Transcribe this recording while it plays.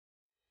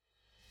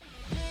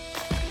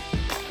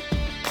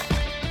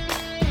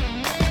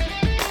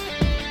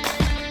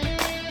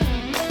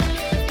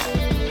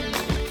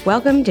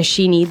Welcome to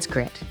She Needs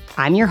Grit.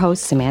 I'm your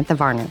host, Samantha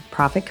Varner,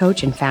 profit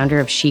coach and founder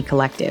of She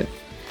Collective.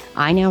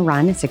 I now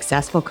run a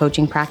successful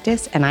coaching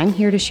practice, and I'm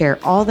here to share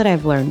all that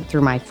I've learned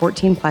through my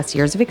 14 plus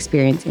years of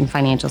experience in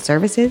financial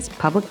services,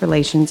 public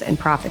relations, and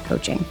profit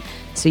coaching,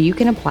 so you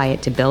can apply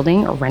it to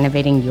building or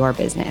renovating your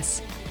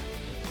business.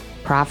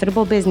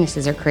 Profitable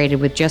businesses are created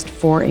with just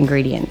 4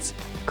 ingredients: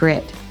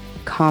 grit,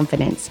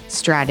 confidence,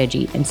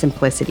 strategy, and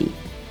simplicity.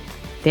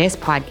 This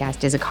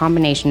podcast is a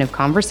combination of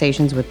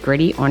conversations with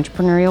gritty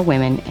entrepreneurial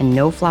women and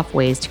no-fluff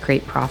ways to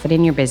create profit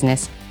in your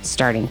business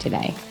starting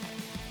today.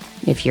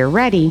 If you're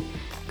ready,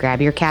 grab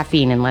your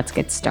caffeine and let's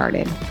get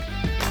started.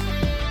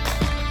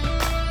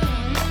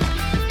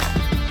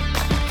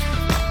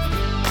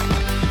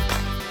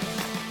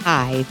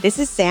 Hi, this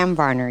is Sam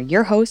Varner,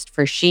 your host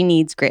for She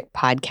Needs Grit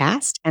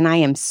podcast, and I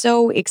am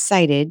so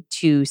excited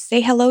to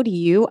say hello to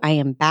you. I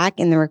am back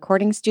in the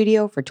recording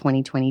studio for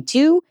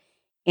 2022,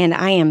 and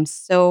I am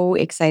so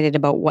excited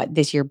about what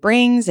this year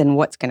brings and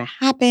what's going to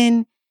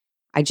happen.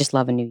 I just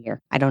love a new year.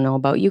 I don't know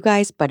about you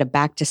guys, but a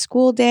back to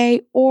school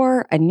day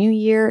or a new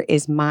year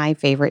is my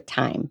favorite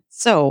time.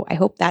 So I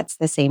hope that's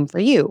the same for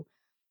you.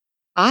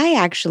 I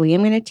actually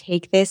am going to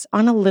take this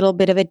on a little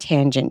bit of a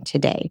tangent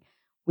today.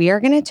 We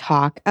are going to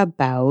talk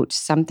about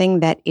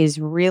something that is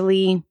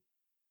really,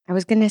 I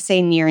was going to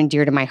say near and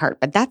dear to my heart,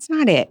 but that's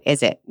not it,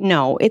 is it?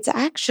 No, it's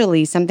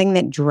actually something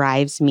that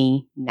drives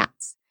me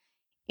nuts.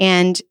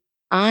 And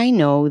I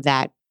know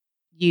that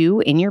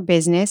you in your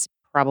business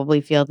probably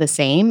feel the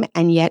same,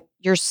 and yet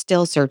you're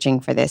still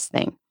searching for this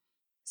thing.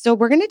 So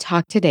we're going to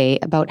talk today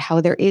about how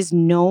there is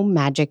no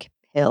magic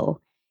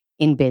pill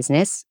in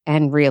business,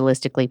 and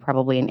realistically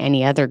probably in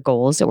any other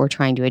goals that we're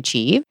trying to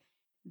achieve,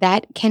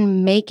 that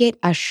can make it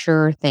a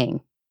sure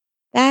thing.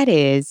 That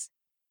is,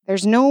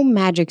 there's no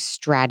magic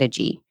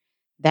strategy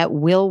that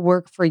will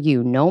work for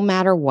you no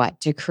matter what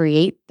to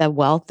create the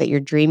wealth that you're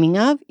dreaming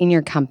of in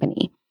your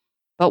company.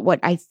 But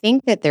what I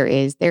think that there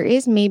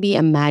is maybe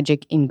a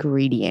magic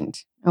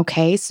ingredient.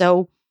 Okay,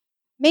 so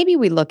maybe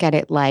we look at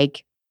it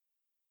like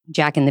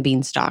Jack and the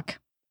Beanstalk,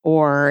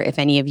 or if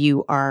any of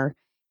you are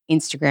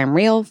Instagram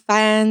Reel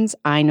fans,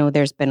 I know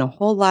there's been a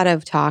whole lot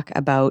of talk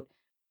about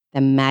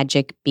the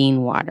magic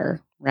bean water,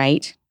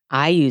 right?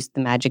 I use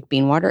the magic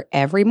bean water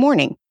every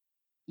morning.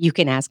 You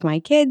can ask my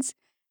kids.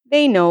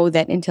 They know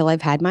that until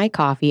I've had my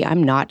coffee,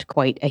 I'm not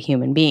quite a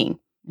human being.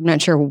 I'm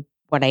not sure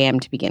what I am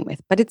to begin with,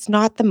 but it's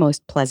not the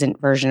most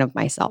pleasant version of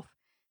myself.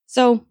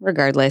 So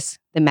regardless,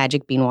 the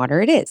magic bean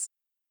water it is.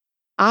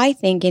 I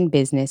think in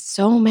business,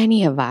 so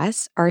many of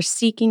us are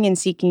seeking and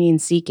seeking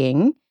and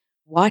seeking.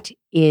 What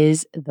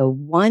is the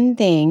one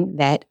thing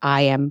that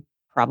I am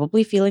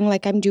probably feeling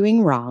like I'm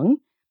doing wrong?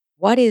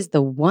 What is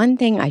the one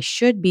thing I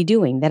should be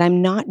doing that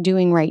I'm not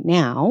doing right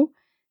now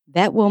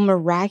that will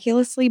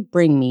miraculously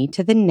bring me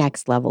to the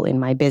next level in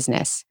my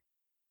business?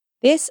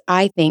 This,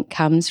 I think,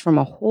 comes from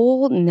a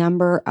whole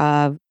number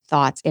of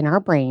thoughts in our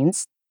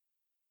brains.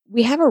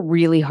 We have a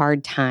really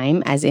hard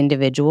time as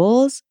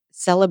individuals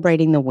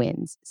celebrating the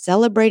wins,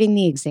 celebrating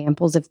the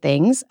examples of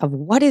things of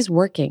what is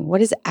working, what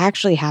is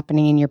actually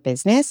happening in your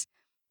business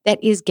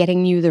that is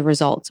getting you the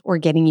results or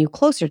getting you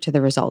closer to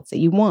the results that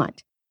you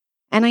want.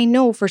 And I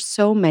know for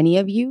so many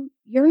of you,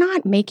 you're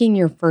not making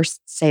your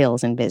first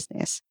sales in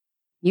business.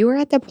 You are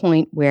at the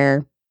point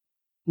where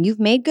you've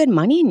made good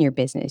money in your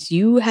business.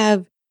 You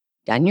have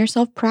done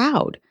yourself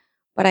proud.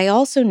 But I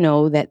also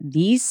know that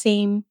these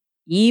same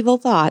evil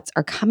thoughts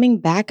are coming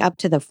back up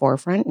to the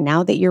forefront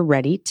now that you're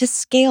ready to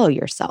scale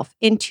yourself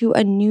into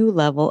a new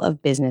level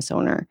of business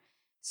owner.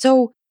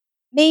 So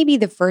maybe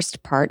the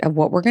first part of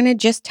what we're going to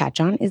just touch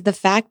on is the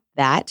fact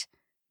that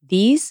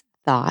these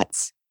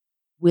thoughts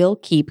will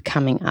keep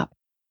coming up.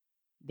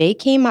 They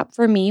came up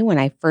for me when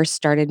I first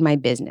started my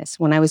business,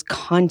 when I was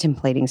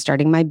contemplating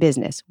starting my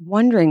business,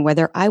 wondering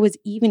whether I was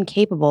even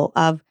capable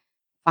of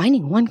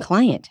finding one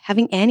client,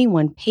 having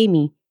anyone pay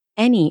me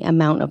any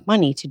amount of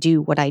money to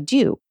do what I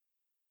do.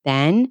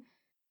 Then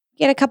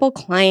get a couple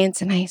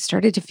clients and I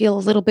started to feel a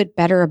little bit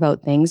better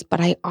about things,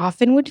 but I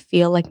often would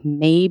feel like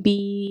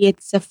maybe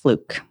it's a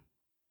fluke.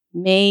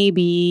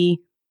 Maybe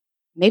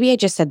I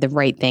just said the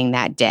right thing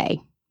that day.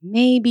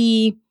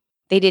 Maybe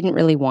they didn't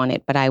really want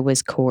it, but I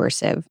was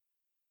coercive.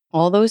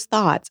 All those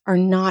thoughts are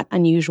not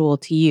unusual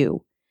to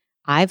you.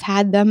 I've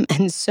had them,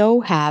 and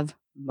so have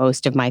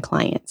most of my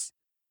clients.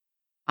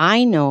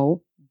 I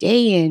know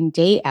day in,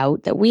 day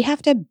out that we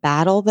have to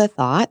battle the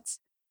thoughts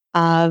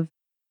of,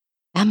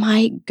 am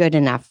I good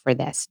enough for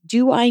this?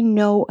 Do I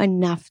know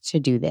enough to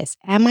do this?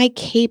 Am I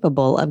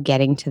capable of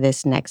getting to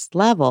this next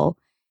level?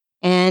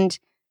 And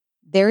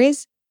there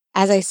is,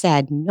 as I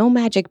said, no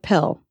magic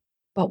pill.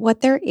 But what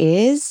there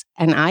is,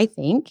 and I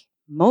think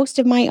most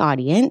of my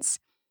audience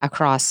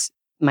across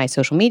my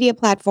social media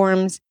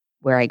platforms,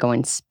 where I go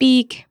and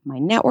speak, my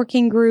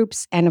networking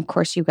groups, and of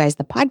course, you guys,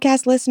 the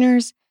podcast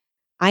listeners,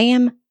 I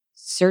am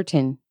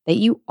certain that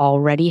you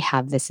already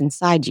have this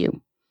inside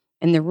you.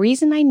 And the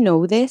reason I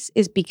know this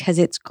is because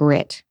it's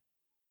grit.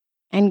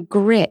 And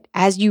grit,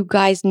 as you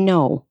guys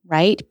know,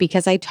 right?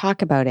 Because I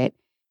talk about it,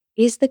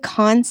 is the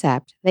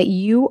concept that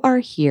you are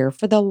here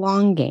for the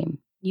long game.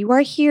 You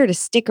are here to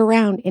stick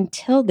around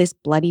until this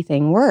bloody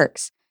thing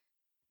works,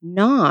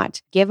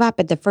 not give up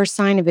at the first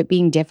sign of it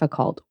being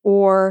difficult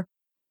or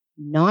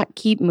not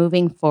keep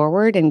moving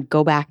forward and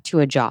go back to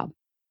a job.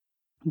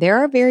 There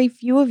are very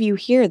few of you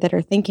here that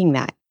are thinking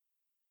that.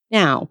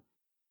 Now,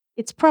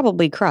 it's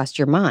probably crossed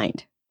your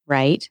mind,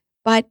 right?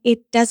 But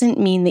it doesn't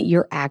mean that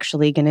you're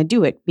actually going to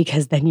do it,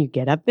 because then you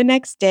get up the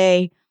next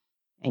day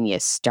and you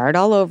start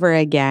all over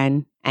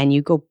again and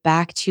you go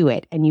back to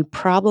it and you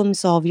problem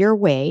solve your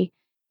way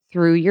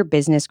through your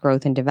business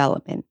growth and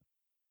development.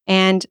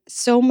 And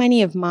so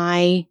many of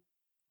my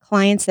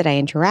clients that I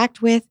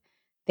interact with,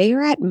 they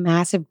are at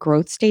massive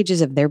growth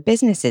stages of their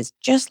businesses,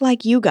 just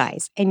like you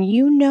guys. And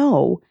you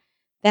know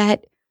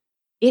that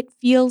it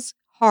feels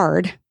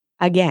hard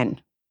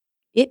again.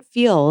 It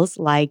feels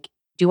like,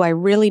 do I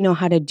really know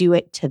how to do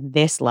it to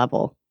this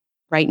level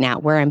right now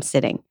where I'm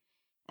sitting?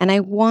 And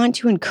I want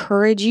to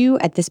encourage you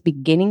at this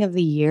beginning of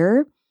the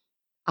year.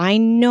 I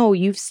know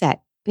you've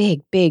set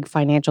big, big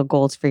financial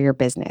goals for your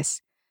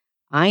business.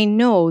 I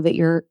know that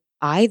you're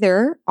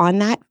either on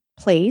that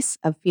place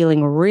of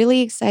feeling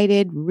really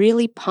excited,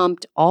 really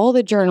pumped, all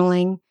the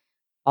journaling,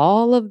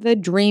 all of the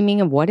dreaming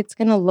of what it's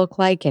going to look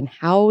like and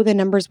how the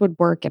numbers would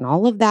work and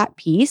all of that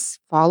piece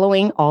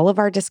following all of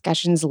our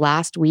discussions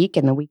last week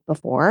and the week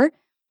before,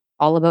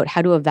 all about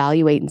how to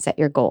evaluate and set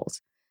your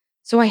goals.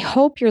 So I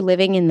hope you're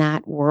living in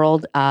that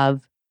world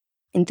of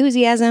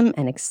enthusiasm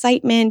and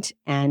excitement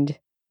and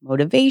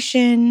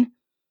motivation.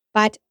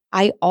 But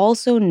I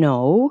also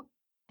know,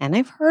 and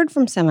I've heard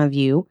from some of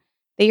you,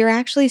 that you're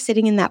actually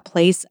sitting in that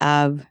place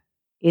of,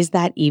 is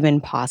that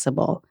even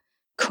possible?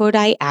 Could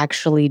I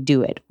actually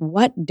do it?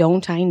 What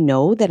don't I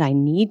know that I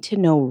need to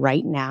know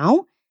right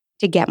now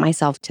to get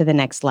myself to the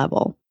next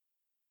level?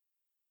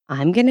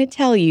 I'm going to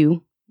tell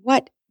you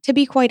what, to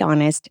be quite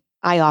honest,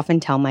 I often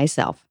tell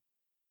myself.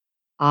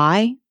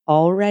 I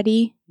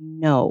already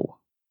know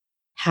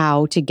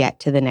how to get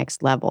to the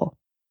next level.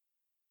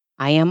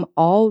 I am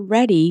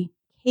already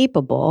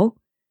capable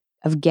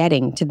of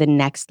getting to the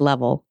next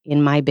level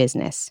in my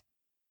business.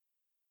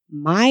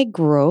 My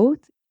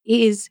growth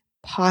is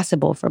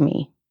possible for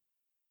me.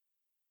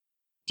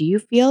 Do you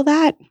feel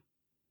that?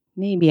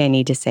 Maybe I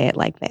need to say it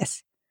like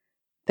this.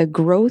 The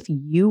growth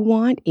you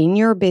want in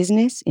your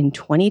business in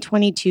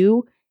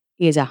 2022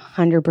 is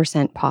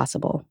 100%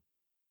 possible.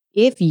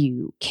 If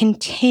you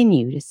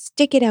continue to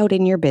stick it out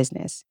in your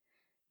business,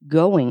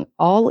 going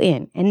all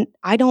in, and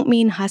I don't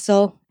mean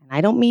hustle, and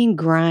I don't mean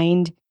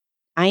grind,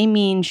 I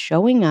mean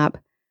showing up,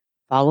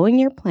 following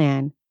your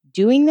plan,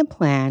 doing the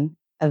plan,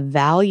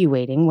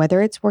 evaluating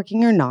whether it's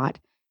working or not,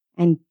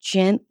 and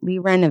gently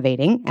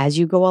renovating as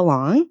you go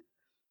along,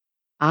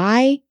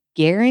 I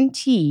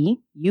guarantee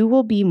you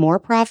will be more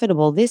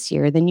profitable this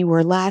year than you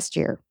were last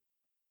year.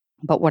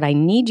 But what I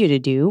need you to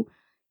do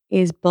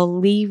is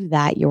believe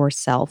that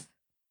yourself.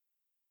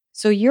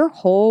 So your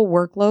whole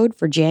workload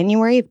for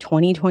January of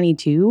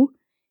 2022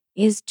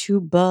 is to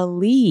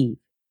believe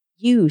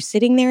you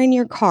sitting there in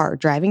your car,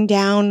 driving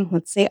down,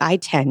 let's say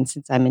I-10,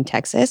 since I'm in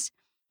Texas.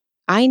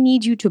 I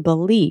need you to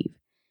believe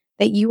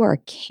that you are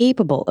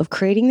capable of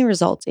creating the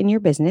results in your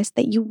business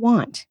that you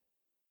want.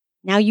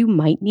 Now, you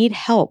might need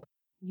help.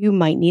 You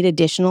might need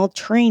additional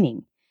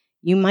training.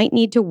 You might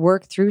need to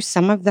work through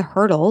some of the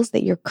hurdles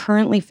that you're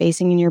currently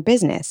facing in your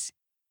business.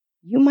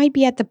 You might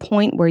be at the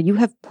point where you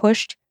have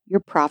pushed your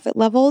profit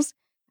levels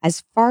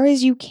as far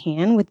as you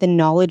can with the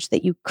knowledge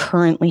that you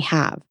currently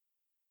have.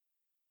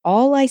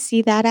 All I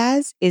see that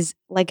as is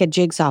like a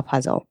jigsaw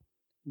puzzle.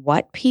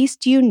 What piece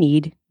do you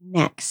need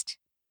next?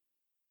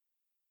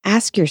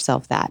 Ask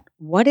yourself that.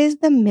 What is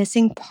the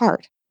missing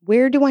part?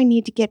 Where do I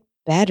need to get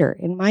better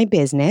in my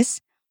business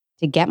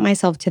to get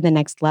myself to the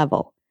next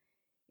level?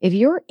 If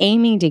you're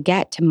aiming to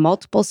get to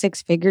multiple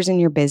six figures in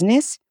your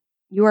business,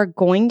 you are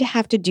going to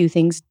have to do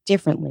things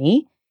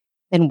differently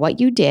than what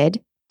you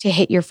did to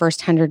hit your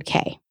first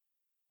 100K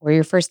or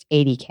your first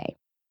 80K.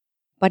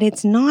 But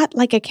it's not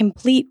like a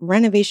complete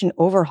renovation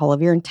overhaul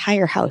of your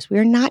entire house. We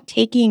are not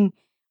taking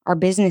our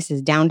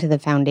businesses down to the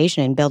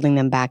foundation and building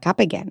them back up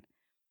again.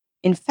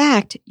 In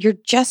fact, you're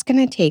just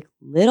going to take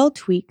little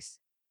tweaks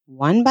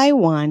one by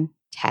one,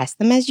 test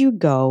them as you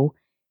go,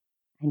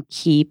 and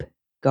keep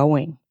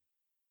going.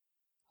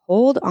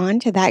 Hold on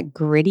to that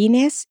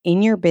grittiness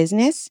in your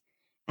business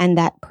and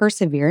that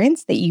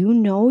perseverance that you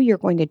know you're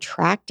going to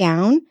track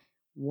down.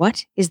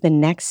 What is the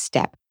next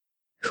step?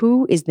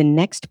 Who is the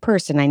next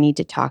person I need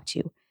to talk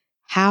to?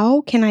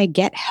 How can I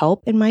get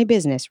help in my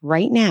business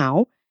right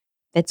now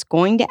that's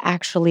going to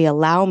actually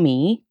allow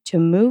me to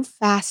move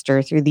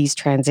faster through these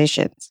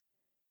transitions?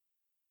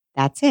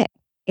 That's it.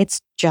 It's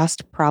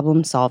just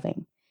problem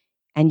solving.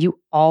 And you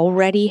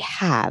already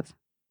have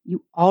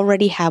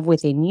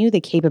within you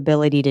the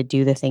capability to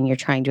do the thing you're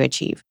trying to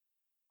achieve.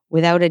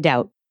 Without a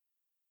doubt.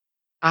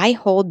 I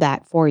hold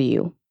that for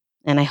you.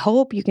 And I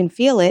hope you can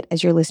feel it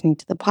as you're listening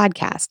to the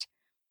podcast.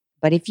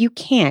 But if you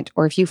can't,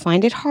 or if you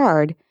find it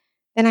hard,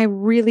 then I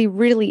really,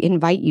 really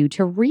invite you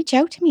to reach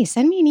out to me.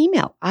 Send me an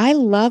email. I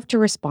love to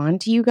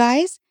respond to you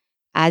guys.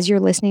 as you're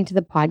listening to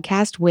the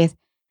podcast with,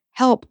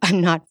 help,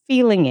 I'm not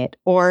feeling it,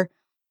 or,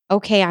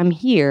 okay, I'm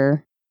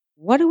here.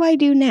 What do I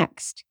do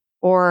next?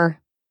 Or,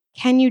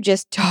 can you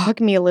just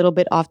talk me a little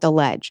bit off the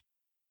ledge?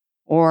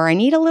 Or, I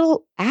need a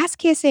little ass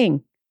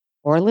kissing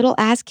or a little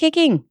ass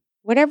kicking.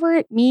 Whatever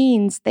it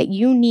means that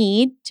you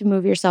need to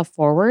move yourself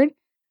forward,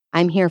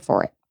 I'm here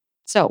for it.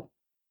 So,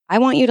 I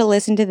want you to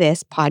listen to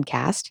this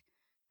podcast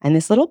and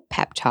this little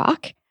pep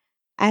talk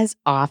as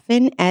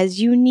often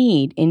as you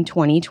need in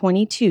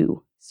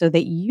 2022 so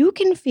that you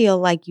can feel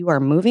like you are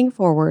moving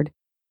forward,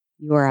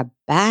 you are a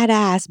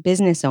badass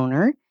business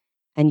owner,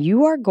 and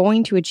you are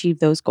going to achieve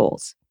those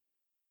goals.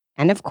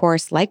 And of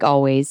course, like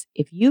always,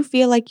 if you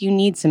feel like you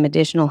need some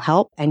additional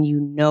help and you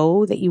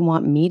know that you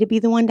want me to be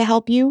the one to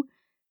help you,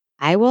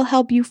 I will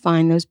help you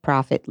find those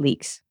profit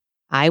leaks.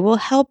 I will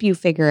help you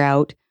figure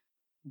out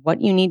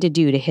what you need to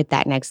do to hit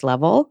that next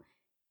level,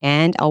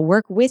 and I'll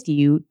work with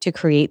you to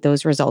create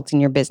those results in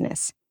your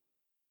business.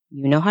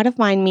 You know how to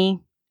find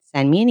me.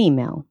 Send me an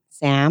email,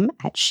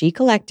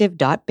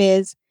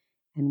 sam@shecollective.biz,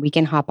 and we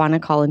can hop on a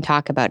call and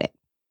talk about it.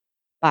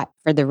 But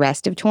for the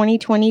rest of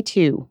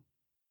 2022,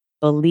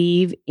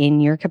 believe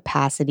in your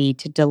capacity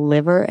to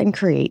deliver and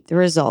create the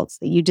results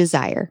that you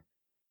desire.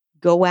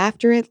 Go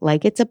after it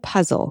like it's a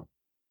puzzle,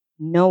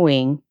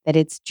 knowing that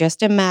it's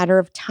just a matter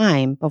of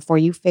time before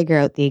you figure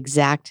out the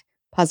exact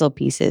puzzle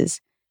pieces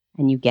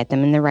and you get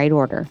them in the right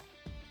order.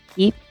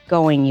 Keep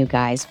going, you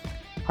guys.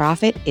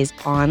 Profit is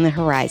on the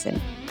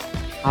horizon.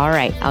 All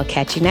right, I'll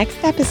catch you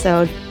next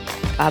episode.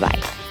 Bye-bye.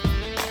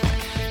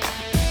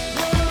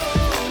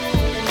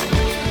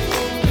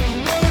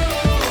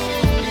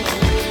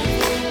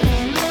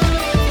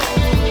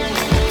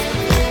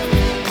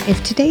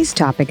 If today's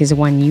topic is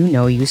one you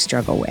know you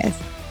struggle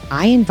with,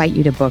 I invite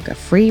you to book a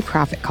free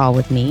profit call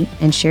with me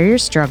and share your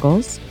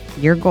struggles,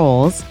 your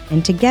goals,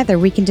 and together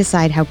we can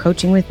decide how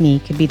coaching with me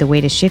could be the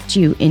way to shift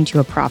you into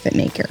a profit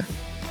maker.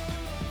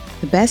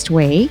 The best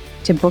way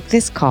to book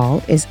this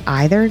call is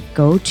either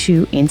go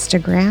to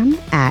Instagram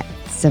at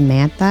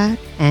Samantha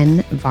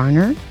N.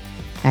 Varner,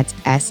 that's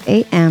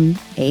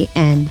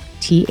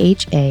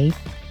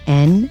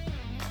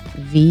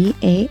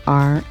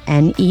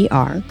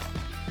SAMANTHANVARNER,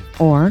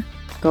 or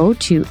go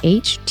to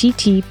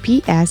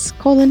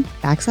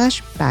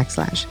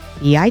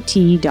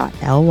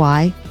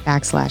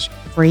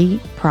https://bit.ly/free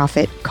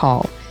profit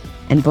call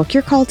and book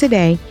your call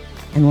today,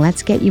 and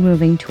let's get you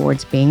moving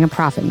towards being a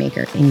profit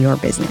maker in your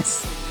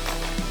business.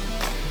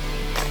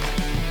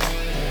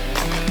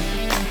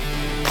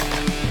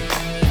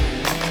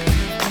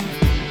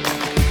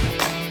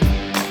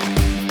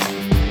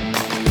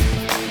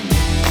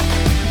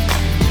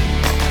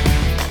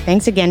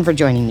 Thanks again for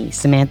joining me,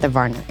 Samantha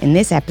Varner, in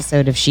this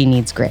episode of She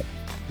Needs Grit.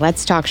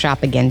 Let's talk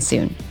shop again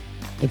soon.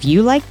 If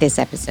you like this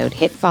episode,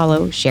 hit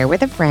follow, share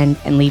with a friend,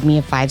 and leave me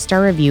a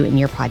 5-star review in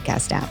your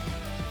podcast app.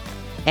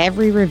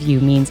 Every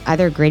review means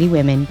other gritty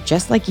women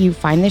just like you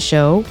find the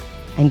show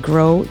and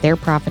grow their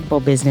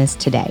profitable business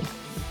today.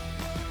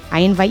 I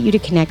invite you to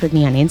connect with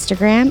me on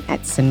Instagram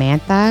at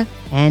Samantha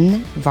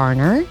N.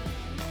 Varner,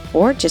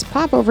 or just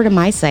pop over to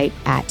my site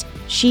at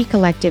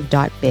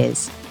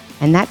shecollective.biz,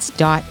 and that's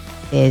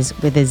 .biz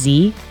with a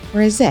Z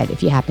or a Z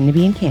if you happen to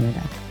be in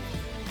Canada.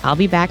 I'll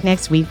be back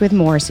next week with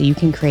more so you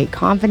can create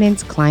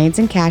confidence, clients,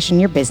 and cash in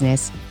your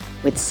business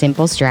with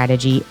simple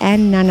strategy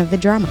and none of the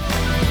drama.